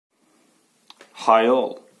Hi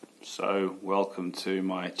all, so welcome to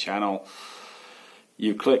my channel.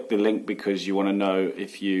 You clicked the link because you want to know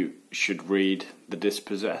if you should read The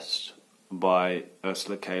Dispossessed by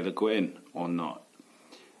Ursula Guin or not.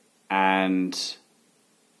 And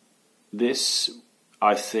this,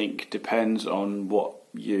 I think, depends on what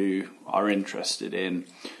you are interested in,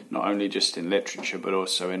 not only just in literature but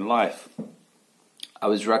also in life. I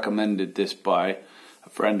was recommended this by a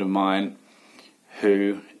friend of mine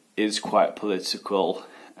who is quite political,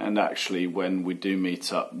 and actually when we do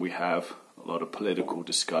meet up we have a lot of political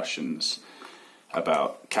discussions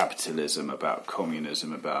about capitalism, about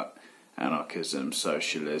communism, about anarchism,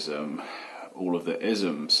 socialism, all of the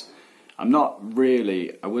isms. I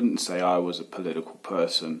wouldn't say I was a political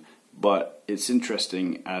person, but it's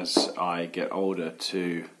interesting as I get older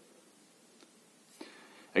to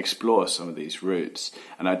explore some of these routes,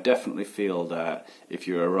 and I definitely feel that if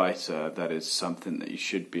you're a writer, that is something that you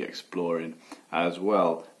should be exploring as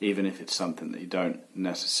well, even if it's something that you don't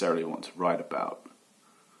necessarily want to write about.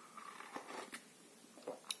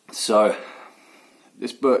 So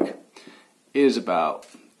this book is about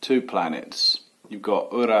two planets. You've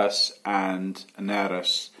got Uras and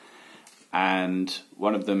Aneros, and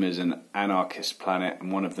one of them is an anarchist planet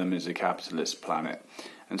and one of them is a capitalist planet.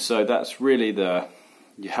 And so that's really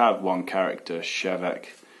you have one character, Shevek,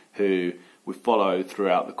 who we follow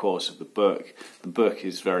throughout the course of the book. The book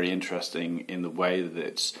is very interesting in the way that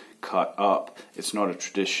it's cut up. It's not a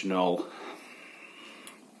traditional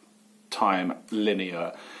time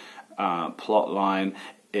linear plot line.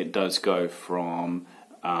 It does go from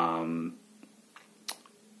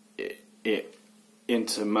it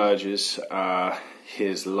intermerges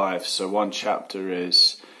his life. So one chapter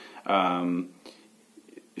is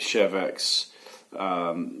Shevek's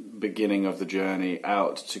beginning of the journey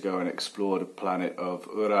out to go and explore the planet of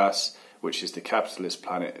Uras, which is the capitalist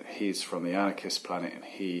planet. He's from the anarchist planet, and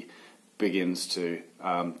he begins to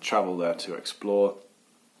travel there to explore.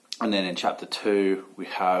 And then in chapter 2 we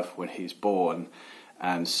have when he's born,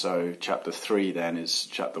 and so chapter 3 then is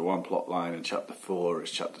chapter 1 plot line, and chapter 4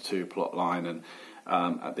 is chapter 2 plot line, and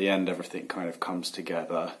at the end everything kind of comes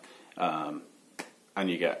together, and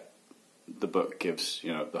you get the book gives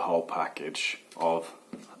the whole package of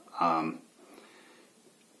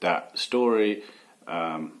that story,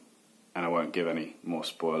 and I won't give any more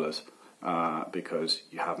spoilers because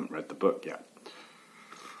you haven't read the book yet.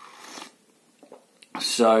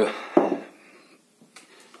 So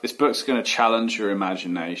this book's going to challenge your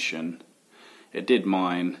imagination. It did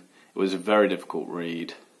mine. It was a very difficult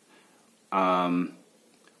read. When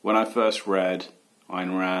I first read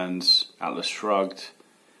Ayn Rand's Atlas Shrugged,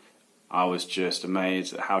 I was just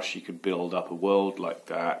amazed at how she could build up a world like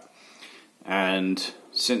that. And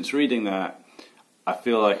since reading that, I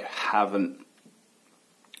feel like I haven't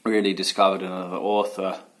really discovered another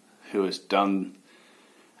author who has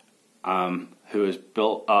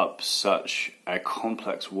built up such a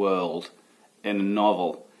complex world in a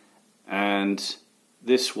novel. And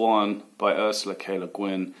this one by Ursula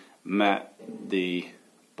Guin met the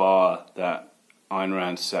bar that Ayn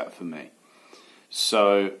Rand set for me.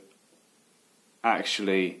 So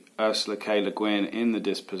actually, Ursula Guin in The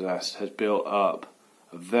Dispossessed has built up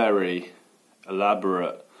a very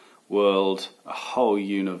elaborate world, a whole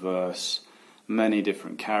universe, many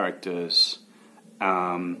different characters,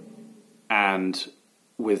 and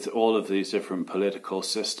with all of these different political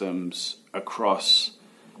systems across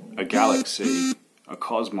a galaxy, a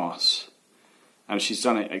cosmos, and she's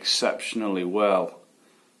done it exceptionally well.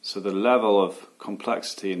 So the level of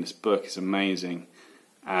complexity in this book is amazing,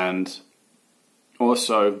 and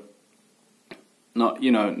also, not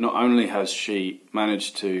only has she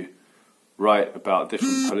managed to write about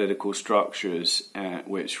different political structures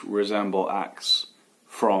which resemble acts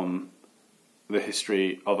from the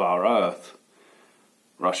history of our Earth,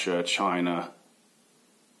 Russia, China,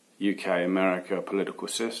 UK, America, political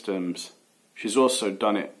systems, she's also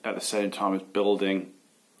done it at the same time as building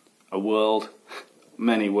a world,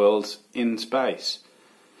 many worlds in space.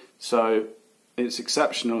 So it's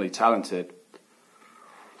exceptionally talented.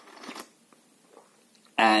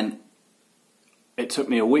 And it took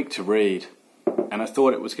me a week to read, and I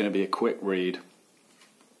thought it was going to be a quick read,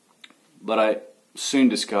 but I soon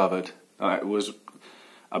discovered that it was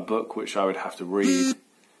a book which I would have to read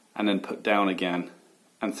and then put down again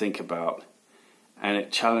and think about, and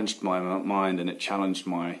it challenged my mind and it challenged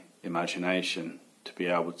my imagination to be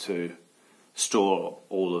able to store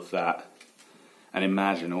all of that and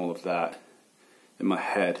imagine all of that in my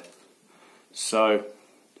head. So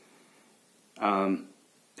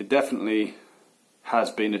it definitely has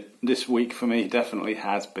been, this week for me definitely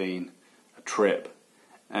has been a trip,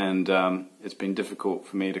 and it's been difficult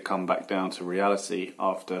for me to come back down to reality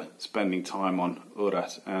after spending time on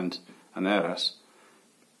Uras and Eras,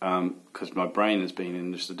 because my brain has been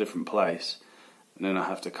in just a different place, and then I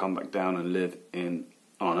have to come back down and live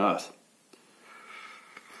on Earth.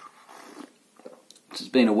 It's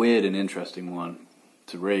been a weird and interesting one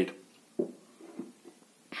to read.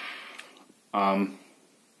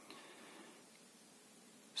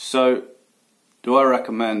 So, do I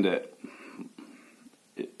recommend it?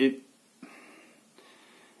 If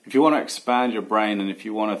you want to expand your brain and if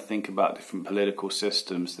you want to think about different political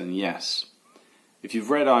systems, then yes. If you've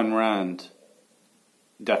read Ayn Rand,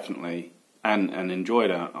 definitely, and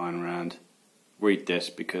enjoyed Ayn Rand, read this,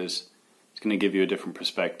 because it's going to give you a different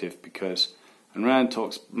perspective, because Ayn Rand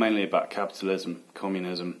talks mainly about capitalism,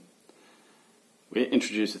 communism. We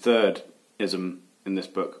introduce a third ism in this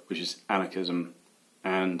book, which is anarchism,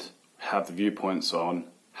 and have the viewpoints on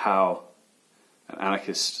how an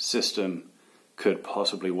anarchist system could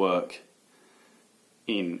possibly work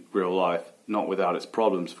in real life, not without its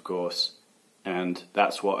problems, of course. And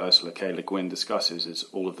that's what Ursula K. Le Guin discusses, is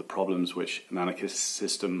all of the problems which an anarchist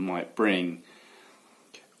system might bring,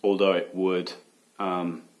 although it would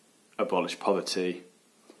abolish poverty,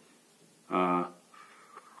 and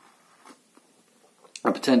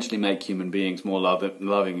potentially make human beings more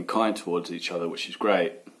loving and kind towards each other, which is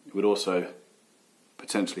great. It would also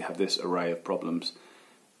potentially have this array of problems,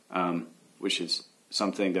 which is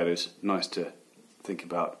something that is nice to think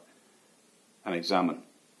about and examine.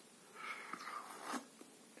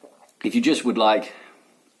 If you just would like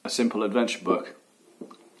a simple adventure book,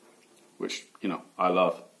 which, I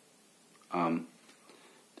love,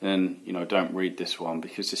 then, don't read this one,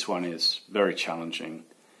 because this one is very challenging,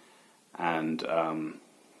 and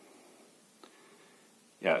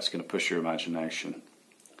it's going to push your imagination.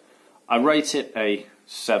 I rate it a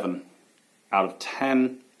 7 out of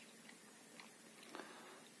 10,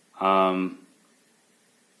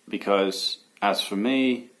 because as for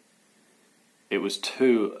me, it was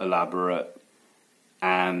too elaborate,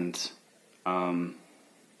 and there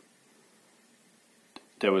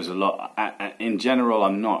was a lot. In general,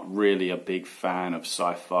 I'm not really a big fan of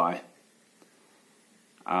sci-fi,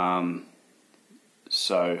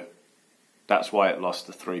 so that's why it lost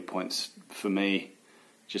the 3 points for me,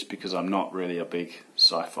 just because I'm not really a big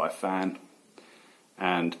sci-fi fan,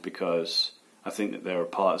 and because I think that there are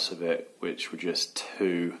parts of it which were just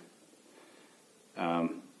too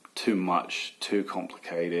much, too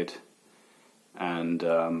complicated, and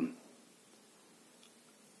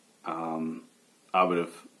I would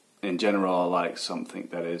have, in general, I like something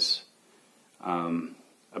that is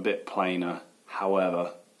a bit plainer,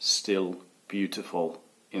 however, still beautiful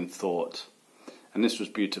in thought. And this was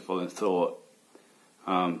beautiful in thought,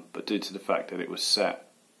 but due to the fact that it was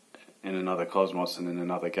set in another cosmos and in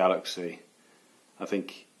another galaxy, I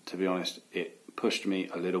think, to be honest, it pushed me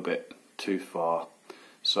a little bit too far.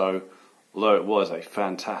 So, although it was a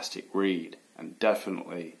fantastic read and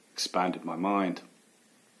definitely expanded my mind,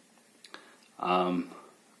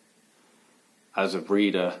 as a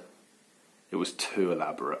reader, it was too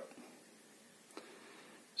elaborate.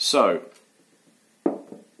 So,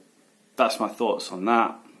 that's my thoughts on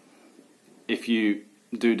that. If you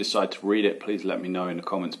do decide to read it, please let me know in the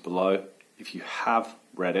comments below. If you have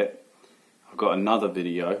read it, I've got another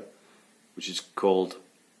video which is called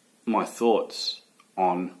My Thoughts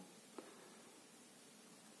on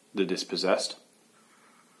the Dispossessed,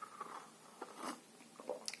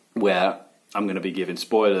 where I'm going to be giving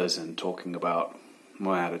spoilers and talking about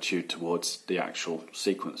my attitude towards the actual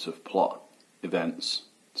sequence of plot events.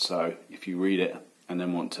 So if you read it and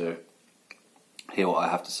then want to hear what I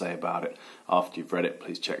have to say about it after you've read it,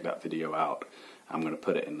 please check that video out. I'm going to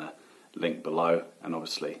put it in the link below, and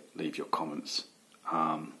obviously leave your comments.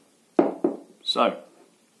 So,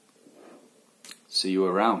 see you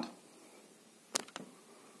around.